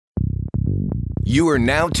You are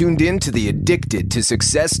now tuned in to the Addicted to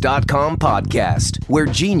Success.com podcast, where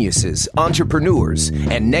geniuses, entrepreneurs,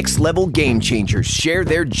 and next level game changers share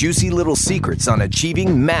their juicy little secrets on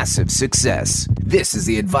achieving massive success. This is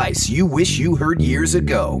the advice you wish you heard years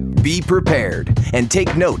ago. Be prepared and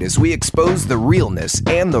take note as we expose the realness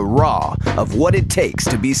and the raw of what it takes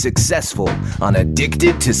to be successful on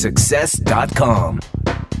Addicted to Success.com.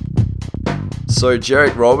 So,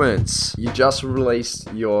 Jarek Robbins, you just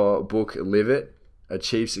released your book, Live It,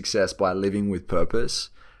 Achieve Success by Living with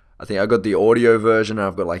Purpose. I think I got the audio version, and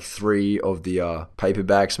I've got like 3 of the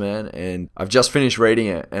paperbacks, man. And I've just finished reading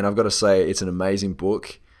it, and I've got to say it's an amazing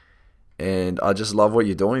book. And I just love what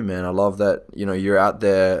you're doing, man. I love that, you're out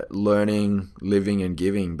there learning, living, and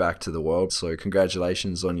giving back to the world. So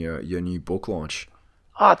congratulations on your new book launch.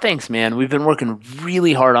 Oh, thanks, man. We've been working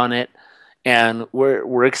really hard on it. And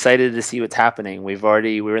we're excited to see what's happening.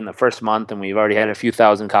 We're in the first month, and we've already had a few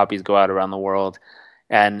thousand copies go out around the world.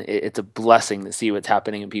 And it's a blessing to see what's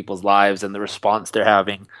happening in people's lives and the response they're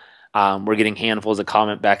having. We're getting handfuls of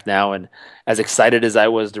comment back now, and as excited as I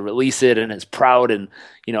was to release it, and as proud, and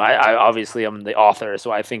I obviously I'm the author,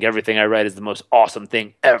 so I think everything I write is the most awesome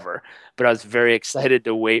thing ever. But I was very excited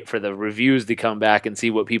to wait for the reviews to come back and see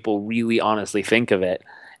what people really honestly think of it.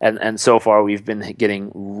 And so far we've been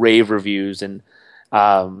getting rave reviews, and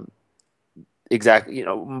exactly,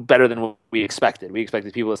 better than what we expected. We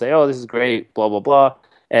expected people to say, "Oh, this is great," blah blah blah,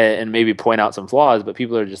 and maybe point out some flaws. But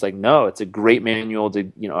people are just like, "No, it's a great manual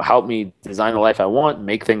to help me design the life I want, and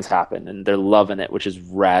make things happen," and they're loving it, which is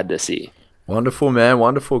rad to see. Wonderful, man.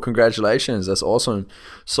 Wonderful. Congratulations. That's awesome.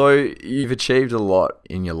 So you've achieved a lot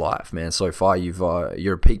in your life, man. So far,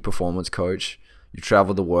 you're a peak performance coach. You've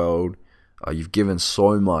traveled the world. You've given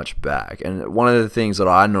so much back. And one of the things that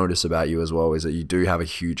I notice about you as well is that you do have a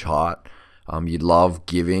huge heart. You love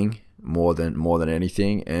giving more than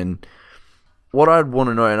anything. And what I'd want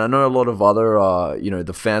to know, and I know a lot of other,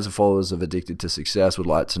 the fans and followers of Addicted to Success would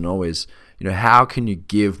like to know is, how can you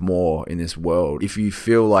give more in this world if you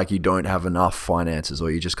feel like you don't have enough finances or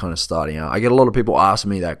you're just kind of starting out? I get a lot of people ask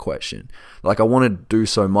me that question. Like, I want to do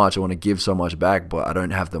so much, I want to give so much back, but I don't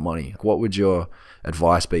have the money. What would your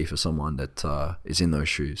advice be for someone that is in those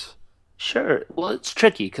shoes? Sure. Well, it's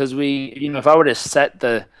tricky because if I were to set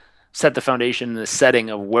the foundation, the setting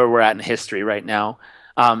of where we're at in history right now,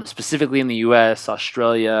 specifically in the U.S.,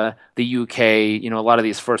 Australia, the U.K., a lot of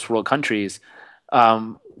these first world countries,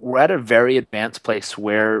 we're at a very advanced place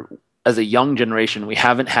where, as a young generation, we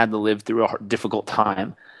haven't had to live through a difficult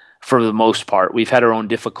time for the most part. We've had our own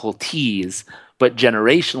difficulties, but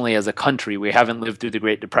generationally as a country, we haven't lived through the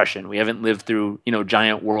Great Depression. We haven't lived through,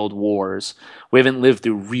 giant world wars. We haven't lived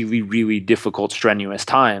through really, really difficult, strenuous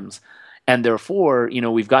times. And therefore,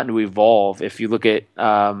 we've gotten to evolve. If you look at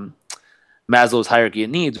Maslow's hierarchy of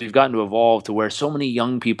needs, we've gotten to evolve to where so many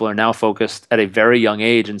young people are now focused at a very young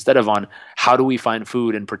age, instead of on how do we find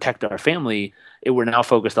food and protect our family, we're now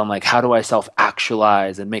focused on like, how do I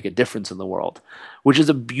self-actualize and make a difference in the world, which is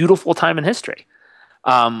a beautiful time in history.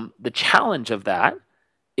 The challenge of that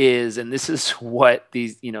is, and this is what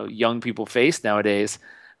these young people face nowadays,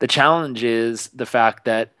 the challenge is the fact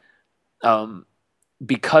that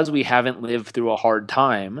because we haven't lived through a hard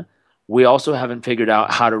time, we also haven't figured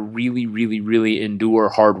out how to really, really, really endure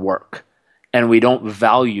hard work. And we don't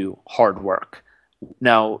value hard work.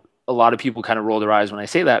 Now, a lot of people kind of roll their eyes when I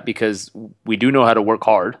say that, because we do know how to work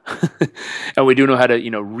hard and we do know how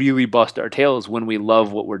to, really bust our tails when we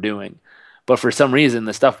love what we're doing. But for some reason,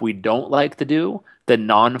 the stuff we don't like to do, the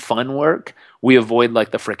non-fun work, we avoid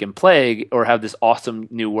like the frickin' plague, or have this awesome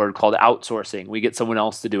new word called outsourcing. We get someone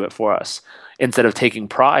else to do it for us instead of taking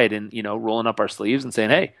pride in, rolling up our sleeves and saying,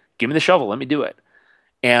 "Hey, give me the shovel, let me do it."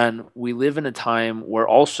 And we live in a time where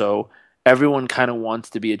also everyone kind of wants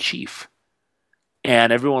to be a chief.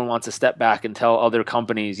 And everyone wants to step back and tell other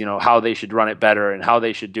companies, how they should run it better and how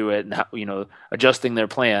they should do it, and how, adjusting their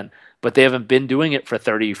plan. But they haven't been doing it for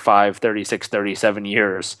 35, 36, 37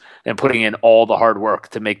 years and putting in all the hard work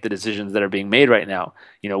to make the decisions that are being made right now.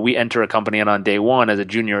 We enter a company and on day one as a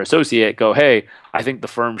junior associate go, "Hey, I think the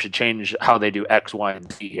firm should change how they do X, Y,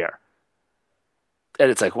 and Z here." And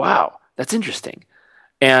it's like, wow, that's interesting.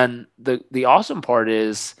 And the awesome part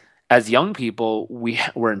is, as young people,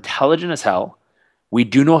 we're intelligent as hell. We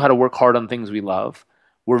do know how to work hard on things we love.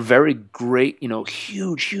 We're very great,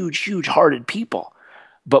 huge, huge, huge hearted people.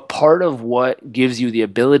 But part of what gives you the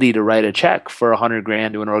ability to write a check for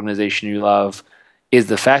 $100,000 to an organization you love is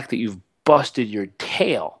the fact that you've busted your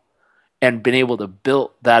tail and been able to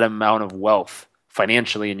build that amount of wealth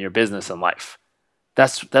financially in your business and life.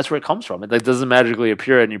 That's where it comes from. It doesn't magically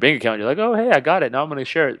appear in your bank account. You're like, "Oh, hey, I got it. Now I'm going to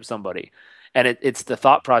share it with somebody." And it's the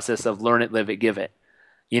thought process of learn it, live it, give it.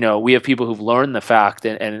 We have people who've learned the fact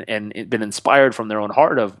and been inspired from their own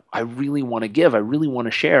heart of, I really want to give, I really want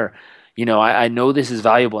to share. I know this is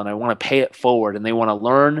valuable and I want to pay it forward, and they want to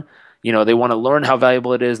learn, they want to learn how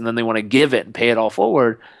valuable it is, and then they want to give it and pay it all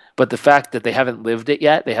forward. But the fact that they haven't lived it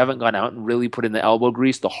yet, they haven't gone out and really put in the elbow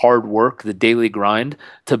grease, the hard work, the daily grind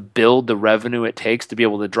to build the revenue it takes to be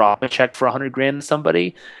able to drop a check for 100 grand to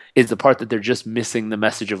somebody, is the part that they're just missing the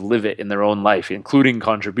message of live it in their own life, including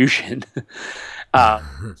contribution. uh,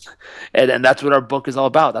 and that's what our book is all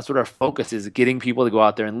about. That's what our focus is, getting people to go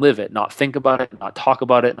out there and live it, not think about it, not talk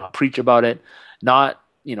about it, not preach about it, not,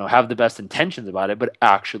 have the best intentions about it, but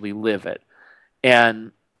actually live it.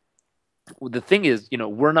 And the thing is,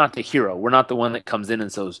 we're not the hero. We're not the one that comes in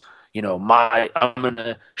and says, I'm going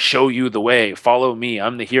to show you the way, follow me,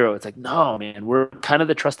 I'm the hero. It's like, no, man, we're kind of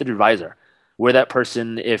the trusted advisor. We're that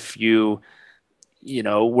person. If we're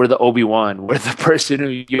the Obi-Wan, we're the person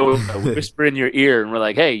who whisper in your ear and we're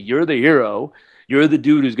like, hey, you're the hero. You're the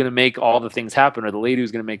dude who's going to make all the things happen, or the lady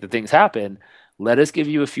who's going to make the things happen. Let us give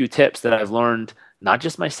you a few tips that I've learned, not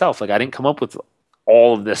just myself. Like, I didn't come up with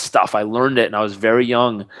all of this stuff. I learned it and I was very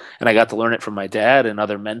young, and I got to learn it from my dad and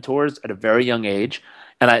other mentors at a very young age.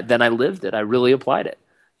 And then I lived it. I really applied it.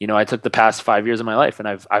 I took the past 5 years of my life and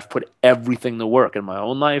I've put everything to work in my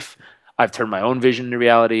own life. I've turned my own vision into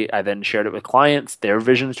reality. I then shared it with clients. Their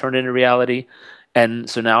visions turned into reality. And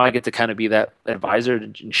so now I get to kind of be that advisor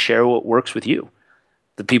and share what works with you,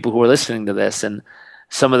 the people who are listening to this. And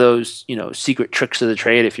some of those, secret tricks of the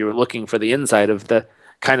trade, if you were looking for the inside of the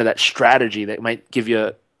kind of that strategy that might give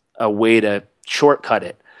you a way to shortcut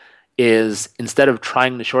it, is instead of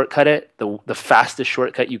trying to shortcut it, the fastest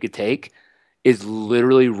shortcut you could take is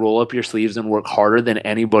literally roll up your sleeves and work harder than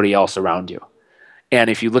anybody else around you. And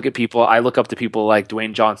if you look at people, I look up to people like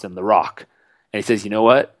Dwayne Johnson, The Rock, and he says, you know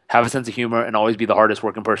what? Have a sense of humor and always be the hardest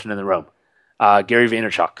working person in the room. Gary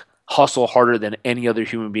Vaynerchuk, hustle harder than any other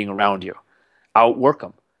human being around you. Outwork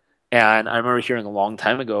them. And I remember hearing a long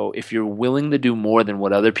time ago, if you're willing to do more than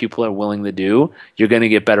what other people are willing to do, you're going to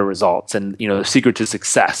get better results. And, the secret to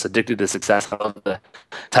success, Addicted to Success, I love the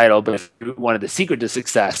title, but if you wanted the secret to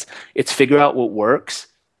success, it's figure out what works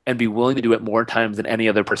and be willing to do it more times than any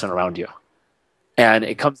other person around you. And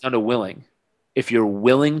it comes down to willing. If you're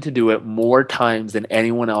willing to do it more times than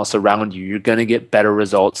anyone else around you, you're going to get better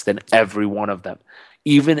results than every one of them,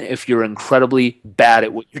 even if you're incredibly bad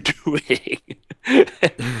at what you're doing.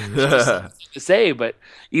 To say, but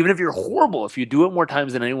even if you're horrible, if you do it more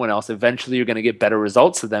times than anyone else, eventually you're going to get better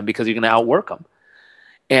results than them because you're going to outwork them.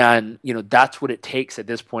 And that's what it takes at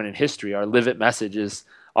this point in history. Our live it message is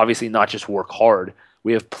obviously not just work hard.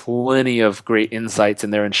 We have plenty of great insights in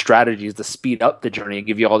there and strategies to speed up the journey and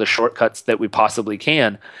give you all the shortcuts that we possibly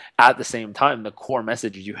can. At the same time, the core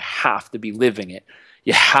message is you have to be living it.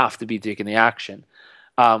 You have to be taking the action.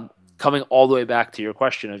 Coming all the way back to your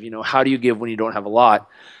question of, how do you give when you don't have a lot?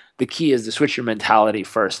 The key is to switch your mentality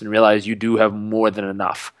first and realize you do have more than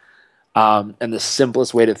enough. And the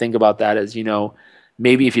simplest way to think about that is,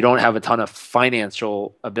 maybe if you don't have a ton of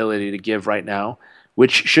financial ability to give right now,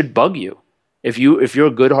 which should bug you. If you're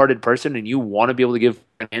a good-hearted person and you want to be able to give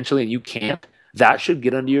financially and you can't, that should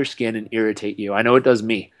get under your skin and irritate you. I know it does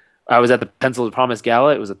me. I was at the Pencil of Promise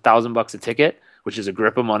Gala. It was $1,000 a ticket, which is a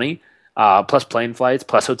grip of money, plus plane flights,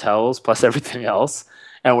 plus hotels, plus everything else.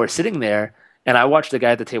 And we're sitting there, and I watched the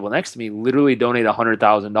guy at the table next to me literally donate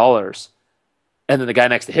 $100,000. And then the guy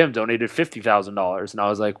next to him donated $50,000. And I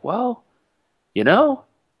was like, well, I'm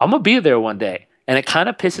going to be there one day. And it kind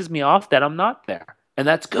of pisses me off that I'm not there. And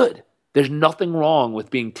that's good. There's nothing wrong with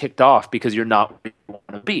being ticked off because you're not where you want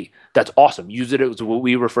to be. That's awesome. Use it as what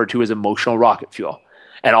we refer to as emotional rocket fuel.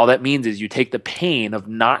 And all that means is you take the pain of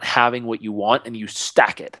not having what you want and you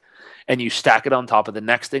stack it. And you stack it on top of the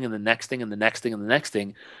next thing and the next thing and the next thing and the next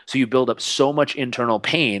thing. So you build up so much internal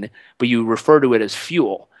pain, but you refer to it as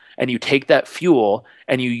fuel. And you take that fuel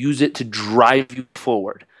and you use it to drive you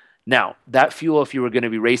forward. Now, that fuel, if you were going to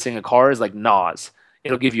be racing a car, is like NOS.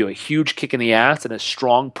 It'll give you a huge kick in the ass and a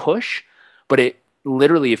strong push, but it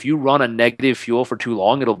literally, if you run a negative fuel for too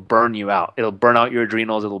long, it'll burn you out. It'll burn out your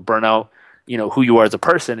adrenals. It'll burn out, who you are as a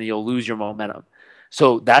person, and you'll lose your momentum.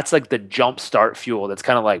 So that's like the jump start fuel. That's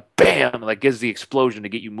kind of like bam, like gives the explosion to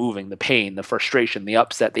get you moving, the pain, the frustration, the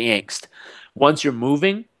upset, the angst. Once you're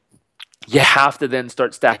moving, you have to then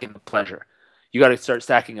start stacking the pleasure. You got to start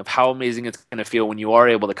stacking of how amazing it's going to feel when you are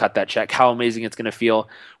able to cut that check, how amazing it's going to feel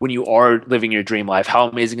when you are living your dream life, how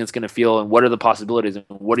amazing it's going to feel, and what are the possibilities, and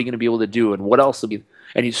what are you going to be able to do, and what else will be.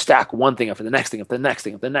 And you stack one thing after the next thing, after the next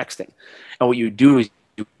thing, after the next thing. And what you do is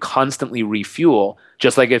constantly refuel.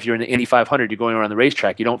 Just like if you're in the Indy 500, you're going around the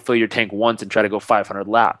racetrack, you don't fill your tank once and try to go 500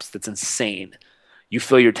 laps. That's insane. You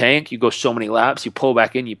fill your tank, you go so many laps, you pull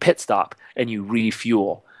back in, you pit stop, and you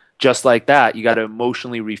refuel. Just like that, you got to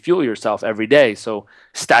emotionally refuel yourself every day. So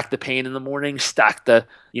stack the pain in the morning, stack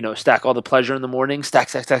all the pleasure in the morning,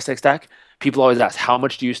 stack. People always ask, how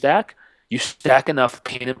much do you stack? You stack enough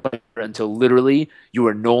pain and pleasure until literally you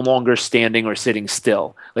are no longer standing or sitting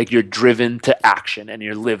still. Like you're driven to action and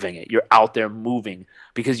you're living it. You're out there moving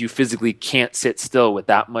because you physically can't sit still with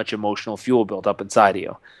that much emotional fuel built up inside of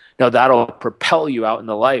you. Now that'll propel you out in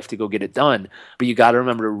the life to go get it done, but you got to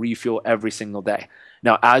remember to refuel every single day.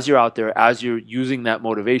 Now, as you're out there, as you're using that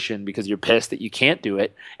motivation because you're pissed that you can't do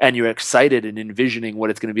it, and you're excited and envisioning what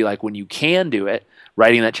it's going to be like when you can do it,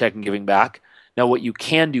 writing that check and giving back. Now, what you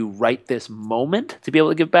can do right this moment to be able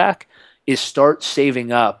to give back is start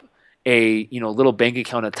saving up a little bank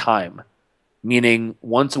account of time. Meaning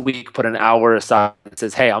once a week, put an hour aside that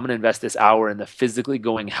says, hey, I'm going to invest this hour in the physically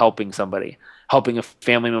going, helping somebody, helping a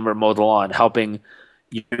family member mow the lawn, helping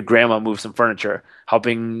your grandma move some furniture,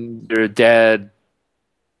 helping your dad,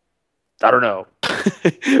 I don't know,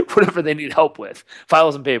 whatever they need help with,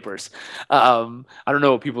 file some papers. I don't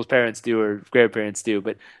know what people's parents do or grandparents do,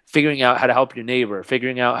 but figuring out how to help your neighbor,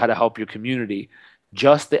 figuring out how to help your community,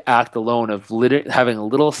 just the act alone of having a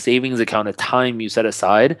little savings account of time you set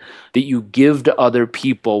aside that you give to other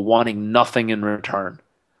people wanting nothing in return.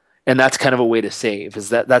 And that's kind of a way to save, is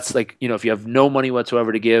that's like, if you have no money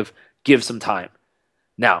whatsoever to give some time.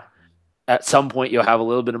 Now, at some point you'll have a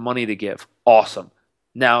little bit of money to give. Awesome.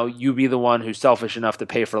 Now you be the one who's selfish enough to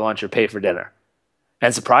pay for lunch or pay for dinner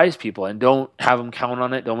and surprise people, and don't have them count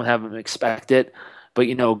on it. Don't have them expect it, but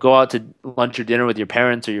go out to lunch or dinner with your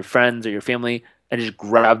parents or your friends or your family and just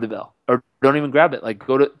grab the bill, or don't even grab it. Like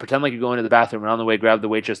pretend like you're going to the bathroom, and on the way, grab the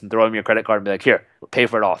waitress and throw them your credit card and be like, here, pay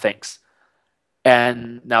for it all. Thanks.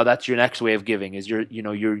 And now that's your next way of giving, is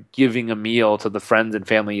you're giving a meal to the friends and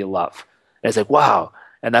family you love. And it's like, wow.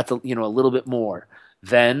 And that's a little bit more.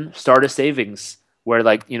 Then start a savings where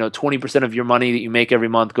 20% of your money that you make every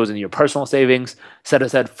month goes into your personal savings. Set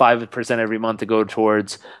aside 5% every month to go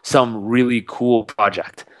towards some really cool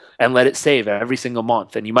project, and let it save every single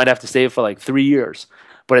month. And you might have to save for 3 years.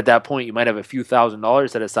 But at that point, you might have a few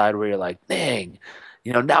 $1,000s set aside where you're like, dang,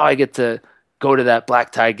 now I get to go to that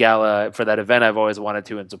black tie gala for that event I've always wanted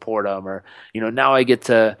to and support them. Or, now I get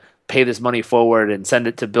to pay this money forward and send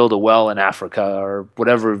it to build a well in Africa, or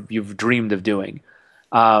whatever you've dreamed of doing.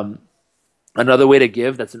 Another way to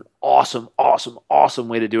give, that's an awesome, awesome, awesome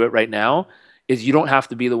way to do it right now, is you don't have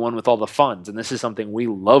to be the one with all the funds. And this is something we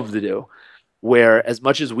love to do, where as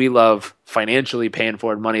much as we love financially paying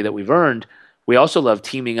forward money that we've earned, we also love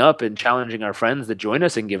teaming up and challenging our friends to join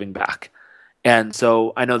us in giving back. And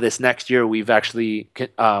so I know this next year we've actually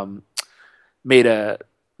made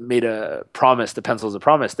a promise to Pencils of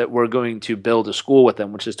Promise that we're going to build a school with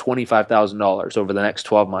them, which is $25,000 over the next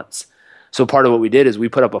 12 months. So part of what we did is we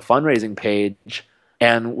put up a fundraising page,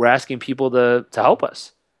 and we're asking people to help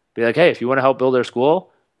us. Be like, hey, if you want to help build our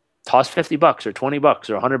school, toss $50 or $20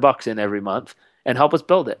 or $100 in every month and help us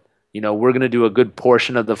build it. We're going to do a good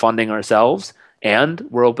portion of the funding ourselves, and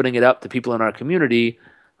we're opening it up to people in our community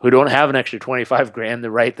who don't have an extra 25 grand to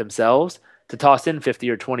write themselves to toss in 50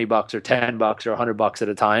 or $20 or $10 or $100 at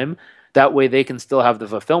a time. That way they can still have the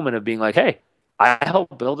fulfillment of being like, hey, I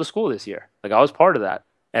helped build a school this year. I was part of that.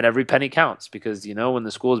 And every penny counts, because, when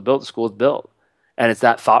the school is built, the school is built. And it's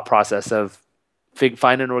that thought process of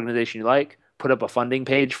find an organization you like, put up a funding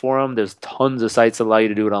page for them. There's tons of sites that allow you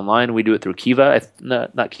to do it online. We do it through Kiva.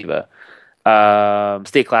 Not Kiva.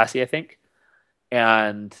 Stay Classy, I think.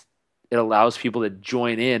 And it allows people to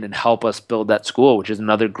join in and help us build that school, which is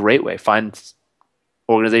another great way. Find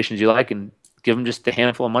organizations you like and give them just a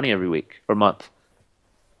handful of money every week or month.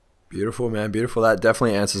 Beautiful, man. Beautiful. That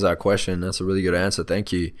definitely answers our question. That's a really good answer.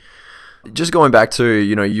 Thank you. Just going back to,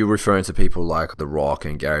 you referring to people like The Rock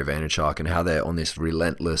and Gary Vaynerchuk and how they're on this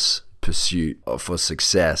relentless pursuit for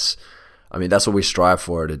success. I mean, that's what we strive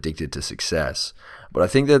for at Addicted to Success. But I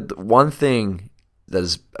think that one thing that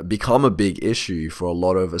has become a big issue for a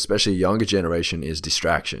lot of, especially younger generation, is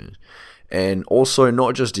distraction. And also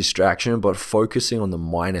not just distraction, but focusing on the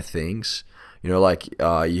minor things. You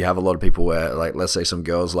have a lot of people where, let's say some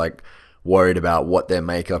girls worried about what their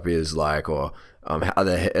makeup is like, or how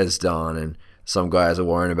their hair's done, and some guys are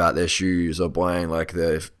worrying about their shoes or buying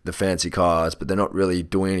the fancy cars, but they're not really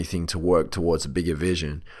doing anything to work towards a bigger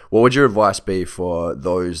vision. What would your advice be for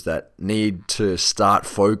those that need to start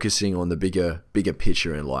focusing on the bigger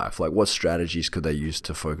picture in life? What strategies could they use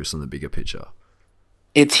to focus on the bigger picture?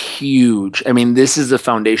 It's huge. I mean, this is a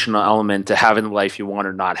foundational element to having the life you want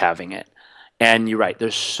or not having it. And you're right.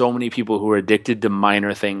 There's so many people who are addicted to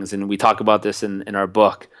minor things, and we talk about this in our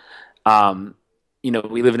book. Um,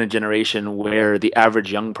 we live in a generation where the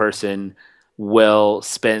average young person will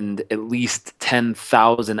spend at least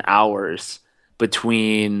 10,000 hours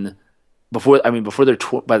between before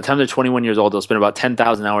by the time they're 21 years old, they'll spend about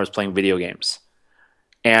 10,000 hours playing video games.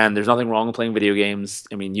 And there's nothing wrong with playing video games.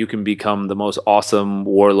 I mean, you can become the most awesome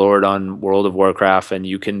warlord on World of Warcraft, and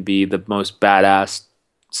you can be the most badass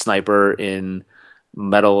sniper in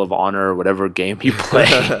Medal of Honor, whatever game you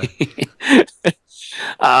play.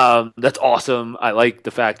 That's awesome. I like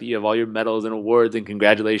the fact that you have all your medals and awards, and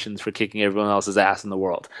congratulations for kicking everyone else's ass in the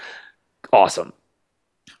world. Awesome.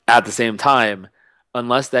 At the same time,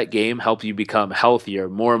 unless that game helped you become healthier,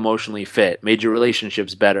 more emotionally fit, made your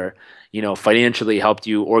relationships better, financially helped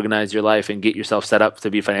you organize your life and get yourself set up to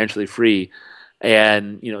be financially free,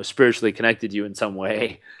 and spiritually connected you in some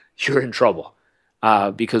way, you're in trouble.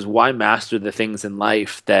 Because why master the things in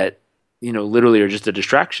life that literally are just a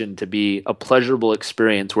distraction to be a pleasurable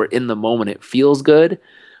experience where in the moment it feels good,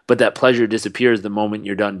 but that pleasure disappears the moment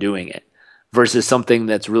you're done doing it, versus something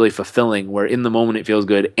that's really fulfilling where in the moment it feels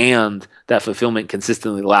good and that fulfillment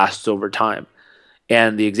consistently lasts over time.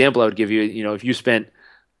 And the example I would give you, if you spent,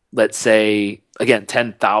 let's say, again,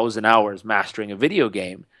 10,000 hours mastering a video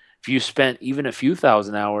game, if you spent even a few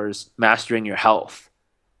thousand hours mastering your health,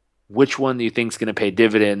 which one do you think is going to pay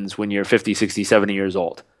dividends when you're 50, 60, 70 years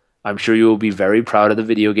old? I'm sure you will be very proud of the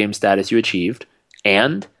video game status you achieved.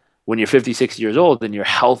 And when you're 50, 60 years old and you're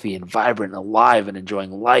healthy and vibrant and alive and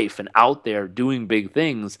enjoying life and out there doing big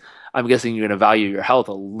things, I'm guessing you're going to value your health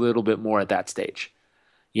a little bit more at that stage.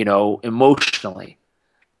 Emotionally,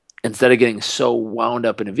 instead of getting so wound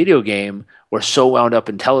up in a video game or so wound up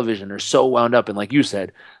in television or so wound up in, like you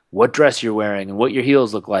said, what dress you're wearing and what your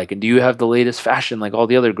heels look like, and do you have the latest fashion like all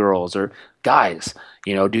the other girls or guys?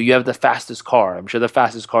 Do you have the fastest car? I'm sure the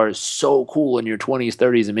fastest car is so cool in your 20s,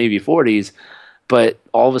 30s, and maybe 40s, but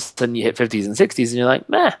all of a sudden you hit 50s and 60s and you're like,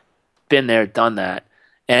 meh, been there, done that.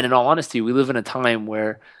 And in all honesty, we live in a time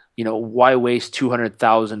where, why waste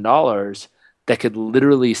 $200,000 that could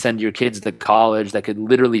literally send your kids to college, that could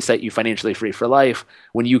literally set you financially free for life,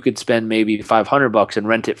 when you could spend maybe $500 and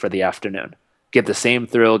rent it for the afternoon? Get the same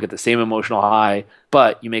thrill, get the same emotional high,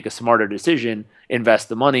 but you make a smarter decision, invest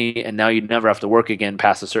the money, and now you never have to work again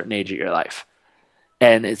past a certain age of your life.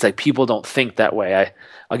 And it's like people don't think that way.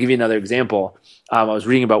 I'll give you another example. I was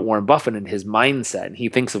reading about Warren Buffett and his mindset, and he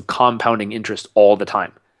thinks of compounding interest all the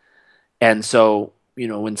time. And so,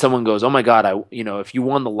 when someone goes, oh my God, if you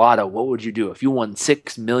won the lotto, what would you do? If you won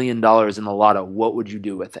 $6 million in the lotto, what would you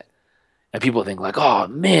do with it? And people think like, oh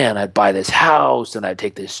man, I'd buy this house and I'd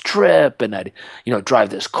take this trip and I'd, drive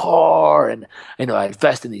this car and, I'd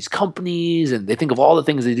invest in these companies. And they think of all the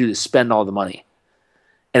things they do to spend all the money.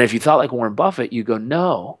 And if you thought like Warren Buffett, you go,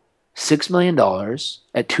 no, $6 million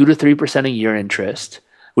at 2 to 3% a year interest,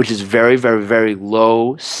 which is very, very, very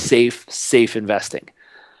low, safe investing.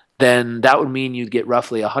 Then that would mean you'd get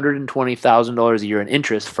roughly $120,000 a year in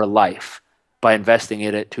interest for life by investing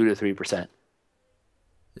it at 2 to 3%.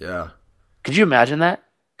 Yeah. Could you imagine that?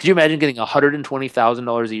 Could you imagine getting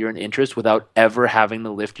 $120,000 a year in interest without ever having to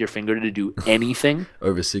lift your finger to do anything?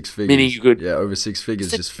 Over six figures. Meaning you could, over six figures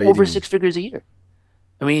just feeding. Over 6 figures a year.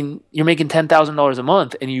 I mean, you're making $10,000 a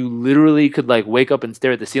month, and you literally could like wake up and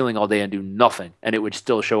stare at the ceiling all day and do nothing, and it would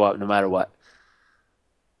still show up no matter what.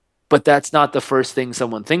 But that's not the first thing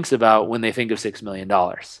someone thinks about when they think of $6 million.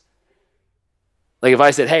 Like if I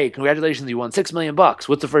said, "Hey, congratulations, you won $6 million,"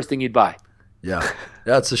 what's the first thing you'd buy? Yeah,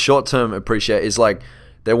 it's a short-term appreciate. It's like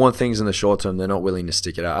they want things in the short term. They're not willing to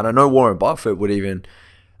stick it out. And I know Warren Buffett would even,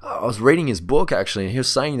 I was reading his book actually, and he was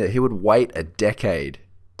saying that he would wait a decade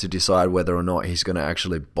to decide whether or not he's going to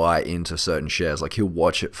actually buy into certain shares. Like he'll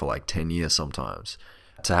watch it for like 10 years sometimes.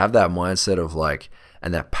 To have that mindset of like,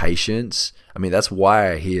 and that patience, I mean, that's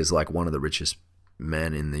why he is like one of the richest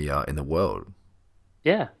men in the world.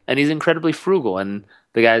 Yeah, and he's incredibly frugal, and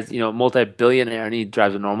the guy's, multi-billionaire, and he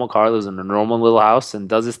drives a normal car, lives in a normal little house, and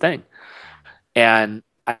does his thing. And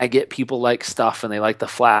I get people like stuff, and they like to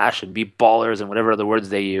flash and be ballers and whatever other words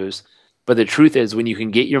they use. But the truth is, when you can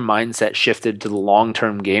get your mindset shifted to the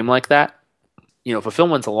long-term game like that,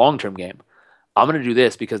 fulfillment's a long-term game. I'm going to do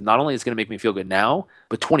this because not only is it going to make me feel good now,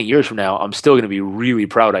 but 20 years from now, I'm still going to be really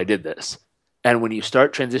proud I did this. And when you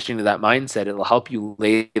start transitioning to that mindset, it'll help you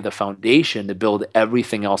lay the foundation to build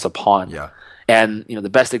everything else upon. Yeah. And, the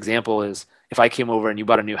best example is if I came over and you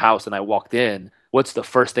bought a new house and I walked in, what's the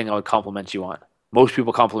first thing I would compliment you on? Most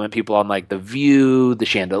people compliment people on like the view, the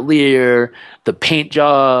chandelier, the paint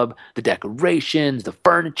job, the decorations, the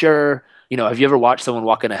furniture. Have you ever watched someone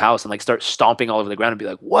walk in a house and like start stomping all over the ground and be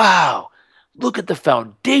like, "Wow, look at the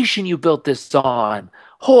foundation you built this on.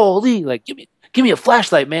 Holy, like give me a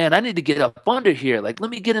flashlight, man. I need to get up under here. Like let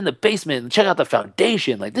me get in the basement and check out the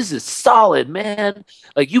foundation. Like this is solid, man.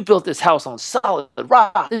 Like you built this house on solid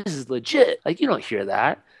rock. This is legit." Like you don't hear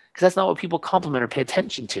that because that's not what people compliment or pay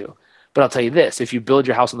attention to. But I'll tell you this, if you build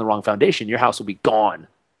your house on the wrong foundation, your house will be gone.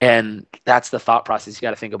 And that's the thought process you got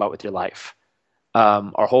to think about with your life.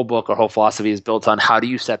 Our whole book, our whole philosophy is built on how do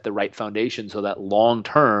you set the right foundation so that long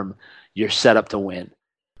term you're set up to win.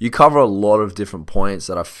 You cover a lot of different points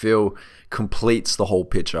that I feel completes the whole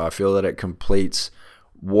picture. I feel that it completes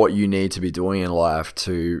what you need to be doing in life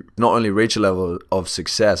to not only reach a level of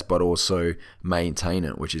success, but also maintain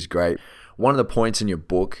it, which is great. One of the points in your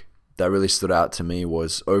book that really stood out to me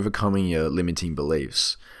was overcoming your limiting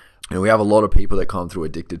beliefs. And we have a lot of people that come through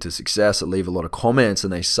Addicted to Success that leave a lot of comments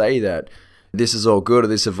and they say that this is all good or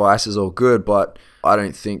this advice is all good, but I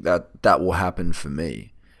don't think that will happen for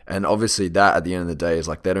me. And obviously that at the end of the day is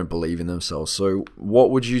like they don't believe in themselves. So what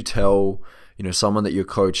would you tell, someone that you're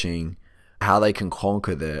coaching how they can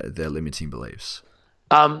conquer their limiting beliefs?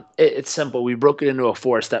 It's simple. We broke it into a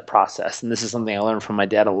 4-step process. And this is something I learned from my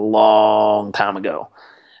dad a long time ago.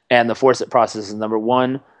 And the 4-step process is number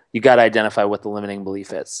 1, you got to identify what the limiting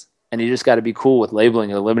belief is. And you just got to be cool with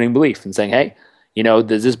labeling a limiting belief and saying, hey,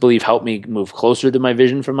 does this belief help me move closer to my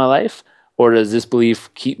vision for my life? Or does this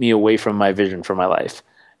belief keep me away from my vision for my life?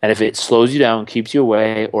 And if it slows you down, keeps you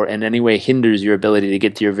away, or in any way hinders your ability to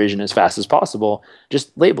get to your vision as fast as possible,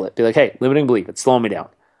 just label it. Be like, hey, limiting belief, it's slowing me down.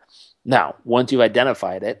 Now, once you've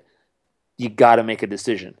identified it, you got to make a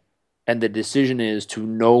decision. And the decision is to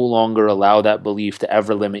no longer allow that belief to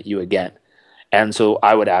ever limit you again. And so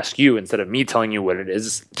I would ask you, instead of me telling you what it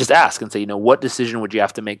is, just ask and say, what decision would you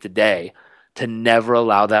have to make today to never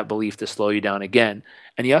allow that belief to slow you down again?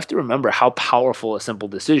 And you have to remember how powerful a simple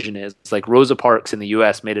decision is. It's like Rosa Parks in the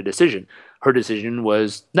US made a decision. Her decision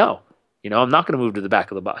was, no, I'm not going to move to the back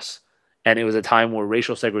of the bus. And it was a time where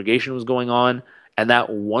racial segregation was going on. And that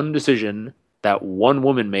one decision that one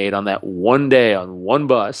woman made on that one day on one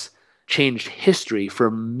bus changed history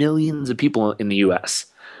for millions of people in the US.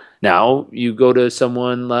 Now, you go to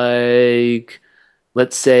someone like,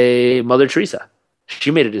 let's say, Mother Teresa.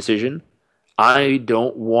 She made a decision. I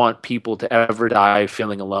don't want people to ever die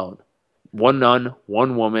feeling alone. One nun,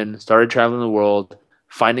 one woman, started traveling the world,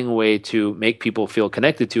 finding a way to make people feel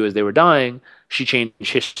connected to as they were dying. She changed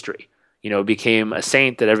history. Became a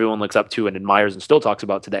saint that everyone looks up to and admires and still talks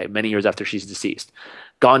about today, many years after she's deceased.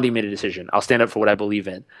 Gandhi made a decision. I'll stand up for what I believe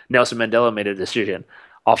in. Nelson Mandela made a decision.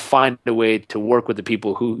 I'll find a way to work with the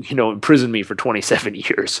people who, imprisoned me for 27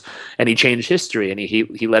 years. And he changed history and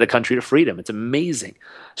he led a country to freedom. It's amazing.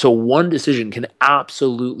 So one decision can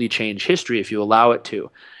absolutely change history if you allow it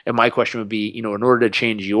to. And my question would be, in order to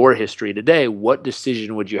change your history today, what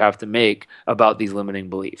decision would you have to make about these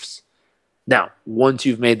limiting beliefs? Now, once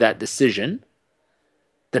you've made that decision,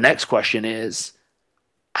 the next question is,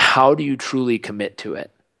 how do you truly commit to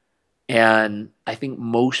it? And I think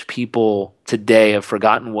most people today have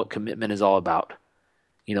forgotten what commitment is all about.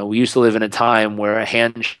 We used to live in a time where a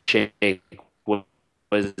handshake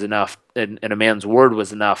was enough and a man's word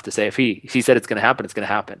was enough to say if he said it's going to happen, it's going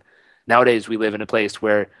to happen. Nowadays, we live in a place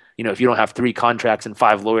where, if you don't have 3 contracts and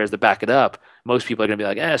 5 lawyers to back it up, most people are going to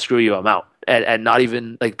be like, screw you, I'm out. And not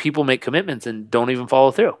even, like, people make commitments and don't even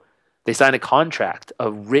follow through. They sign a contract,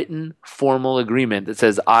 a written formal agreement that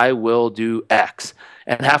says, I will do X.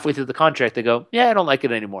 And halfway through the contract, they go, I don't like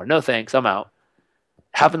it anymore. No, thanks, I'm out.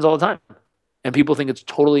 Happens all the time. And people think it's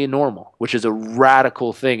totally normal, which is a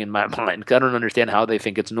radical thing in my mind. I don't understand how they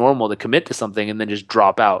think it's normal to commit to something and then just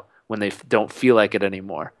drop out when they don't feel like it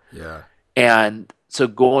anymore. Yeah. And so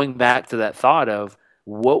going back to that thought of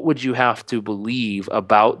what would you have to believe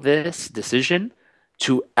about this decision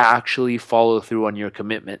to actually follow through on your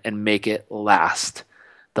commitment and make it last?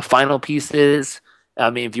 The final piece is,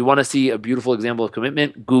 if you want to see a beautiful example of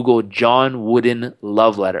commitment, Google John Wooden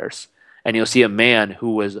love letters. And you'll see a man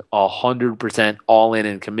who was 100% all in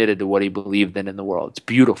and committed to what he believed in the world. It's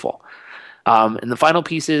beautiful. And the final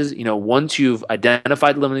piece is, once you've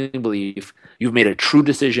identified limiting belief, you've made a true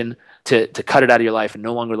decision to cut it out of your life and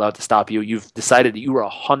no longer allow it to stop you. You've decided that you are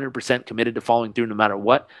 100% committed to following through no matter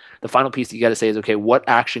what. The final piece that you got to say is, okay, what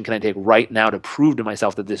action can I take right now to prove to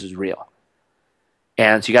myself that this is real?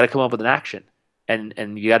 And so you got to come up with an action.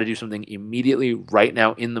 And you got to do something immediately right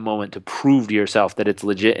now in the moment to prove to yourself that it's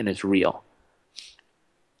legit and it's real.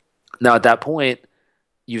 Now, at that point,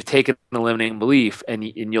 you've taken a limiting belief and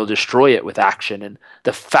you'll destroy it with action. And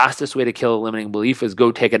the fastest way to kill a limiting belief is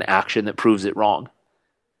go take an action that proves it wrong.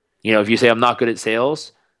 If you say, I'm not good at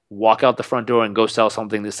sales, walk out the front door and go sell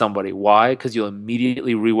something to somebody. Why? Because you'll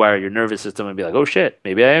immediately rewire your nervous system and be like, oh shit,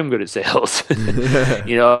 maybe I am good at sales.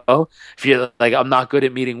 If you're like, I'm not good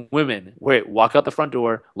at meeting women, wait, walk out the front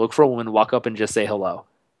door, look for a woman, walk up and just say hello.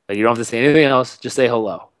 Like, you don't have to say anything else, just say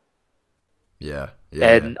hello. Yeah.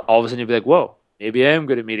 And all of a sudden you'll be like, whoa, maybe I am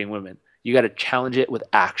good at meeting women. You got to challenge it with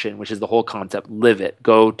action, which is the whole concept. Live it.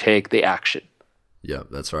 Go take the action. Yeah,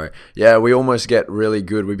 that's right. Yeah, we almost get really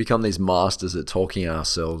good. We become these masters at talking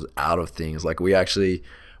ourselves out of things. Like,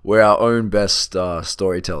 we're our own best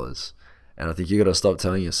storytellers. And I think you got to stop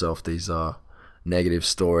telling yourself these negative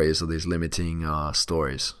stories or these limiting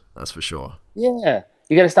stories. That's for sure. Yeah.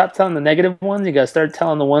 You got to stop telling the negative ones. You got to start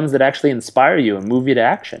telling the ones that actually inspire you and move you to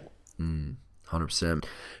action. 100%.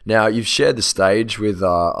 Now, you've shared the stage with a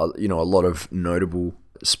lot of notable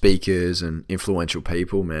speakers and influential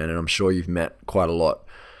people, man, and I'm sure you've met quite a lot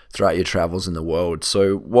throughout your travels in the world.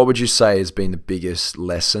 So what would you say has been the biggest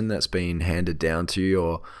lesson that's been handed down to you,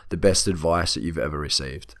 or the best advice that you've ever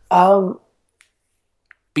received?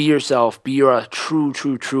 Be yourself. Be your true,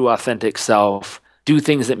 authentic self. Do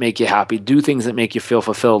things that make you happy. Do things that make you feel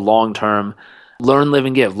fulfilled long term. Learn, live,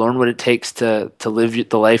 and give. Learn what it takes to live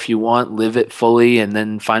the life you want, live it fully, and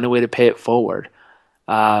then find a way to pay it forward.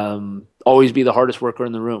 Always be the hardest worker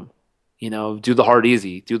in the room. Do the hard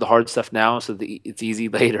easy. Do the hard stuff now so that it's easy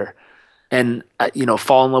later. And,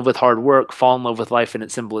 fall in love with hard work. Fall in love with life in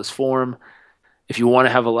its simplest form. If you want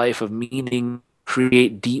to have a life of meaning,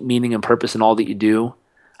 create deep meaning and purpose in all that you do.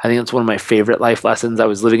 I think that's one of my favorite life lessons. I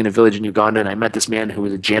was living in a village in Uganda, and I met this man who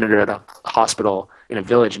was a janitor at a hospital in a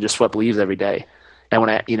village and just swept leaves every day. And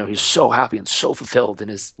when he's so happy and so fulfilled in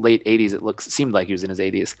his late 80s, it seemed like he was in his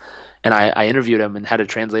 80s. And I interviewed him and had a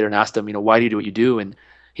translator and asked him, why do you do what you do? And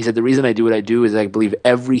he said, the reason I do what I do is I believe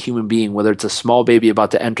every human being, whether it's a small baby about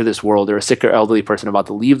to enter this world or a sick or elderly person about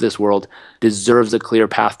to leave this world, deserves a clear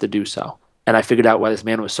path to do so. And I figured out why this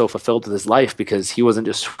man was so fulfilled with his life, because he wasn't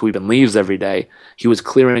just sweeping leaves every day. He was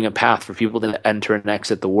clearing a path for people to enter and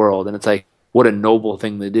exit the world. And it's like, what a noble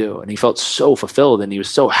thing to do. And he felt so fulfilled and he was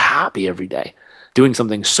so happy every day doing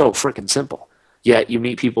something so freaking simple. Yet you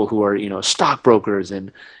meet people who are, stockbrokers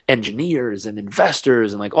and engineers and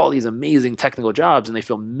investors and like all these amazing technical jobs, and they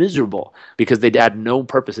feel miserable because they add no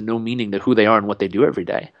purpose and no meaning to who they are and what they do every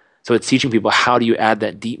day. So it's teaching people, how do you add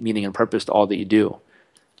that deep meaning and purpose to all that you do?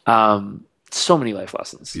 So many life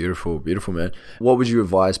lessons. Beautiful, beautiful, man. What would you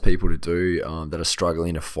advise people to do that are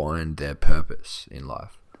struggling to find their purpose in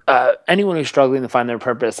life? Anyone who's struggling to find their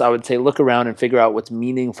purpose, I would say look around and figure out what's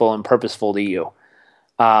meaningful and purposeful to you.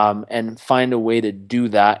 And find a way to do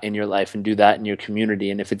that in your life and do that in your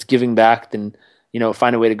community. And if it's giving back, then,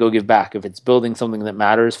 find a way to go give back. If it's building something that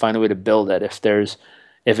matters, find a way to build it.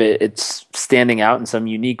 If it's standing out in some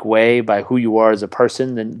unique way by who you are as a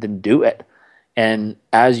person, then do it. And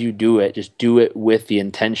as you do it, just do it with the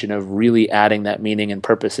intention of really adding that meaning and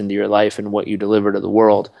purpose into your life and what you deliver to the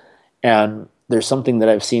world. And there's something that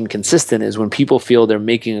I've seen consistent is when people feel they're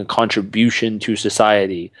making a contribution to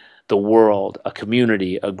society, the world, a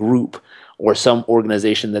community, a group, or some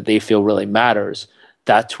organization that they feel really matters,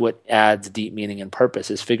 that's what adds deep meaning and purpose,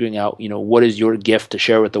 is figuring out, what is your gift to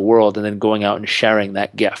share with the world, and then going out and sharing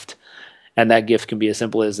that gift. And that gift can be as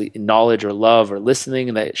simple as knowledge or love or listening,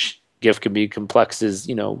 and that gift can be complex as,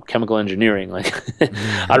 chemical engineering. Like,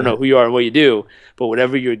 I don't know who you are and what you do, but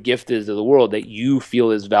whatever your gift is to the world that you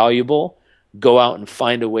feel is valuable, go out and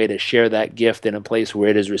find a way to share that gift in a place where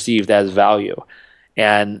it is received as value.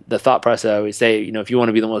 And the thought process, I always say, if you want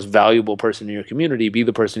to be the most valuable person in your community, be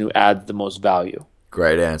the person who adds the most value.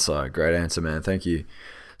 Great answer, man. Thank you.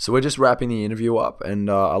 So we're just wrapping the interview up, and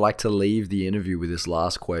I like to leave the interview with this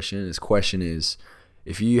last question. This question is,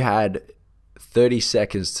 if you had 30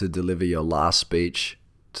 seconds to deliver your last speech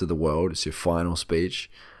to the world, it's your final speech,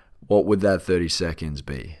 what would that 30 seconds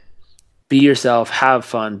be? Be yourself, have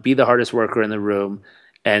fun, be the hardest worker in the room.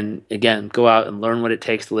 And again, go out and learn what it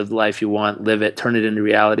takes to live the life you want, live it, turn it into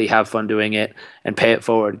reality, have fun doing it, and pay it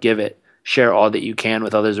forward, give it, share all that you can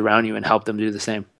with others around you and help them do the same.